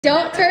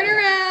Don't turn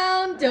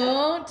around.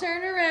 Don't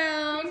turn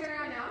around. Turn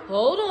around now.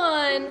 Hold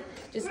on.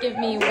 Just give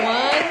me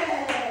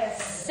 1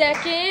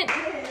 second.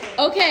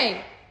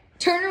 Okay.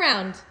 Turn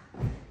around.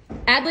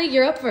 Adley,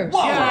 you're up first.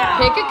 Yeah.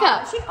 Pick a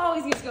cup. She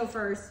always needs to go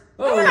first.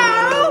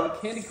 Oh,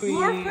 Candy Queen.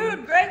 More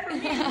food, great for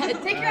me.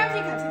 Take your empty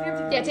cup. Take your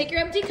empty cup. Yeah, take your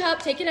empty cup.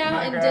 Take it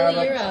out, and Grab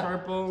Dilly, a you're up.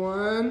 purple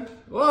one.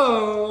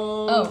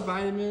 Whoa. Oh.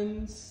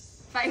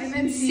 Vitamins.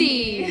 Vitamin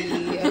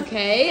C.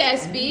 Okay,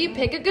 SB,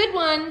 pick a good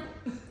one.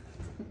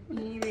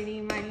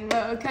 Eeny, miny,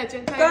 mo, catch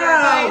and tiger.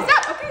 Go.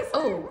 Stop. Okay.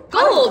 Oh,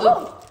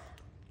 gold.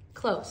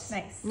 Close.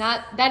 Nice.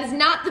 That is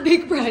not the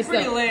big prize,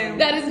 Pretty though. lame.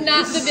 That is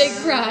not the big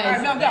prize.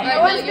 Alright, no, All no. right, I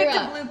Bill, want to you're pick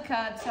the up. blue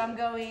cup, so I'm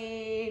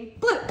going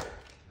Blue.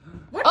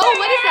 What Oh,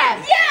 what is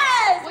that?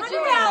 Yes! What's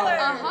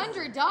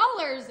 $100.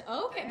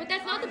 $100. Okay, but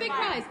that's not the big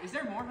prize. Is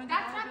there more?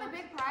 That's not the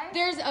big prize.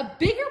 There's a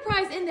bigger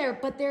prize in there,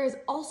 but there is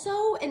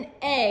also an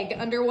egg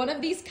under one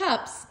of these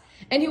cups.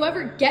 And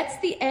whoever gets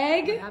the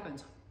egg, What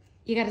happens?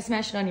 you gotta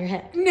smash it on your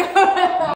head. No.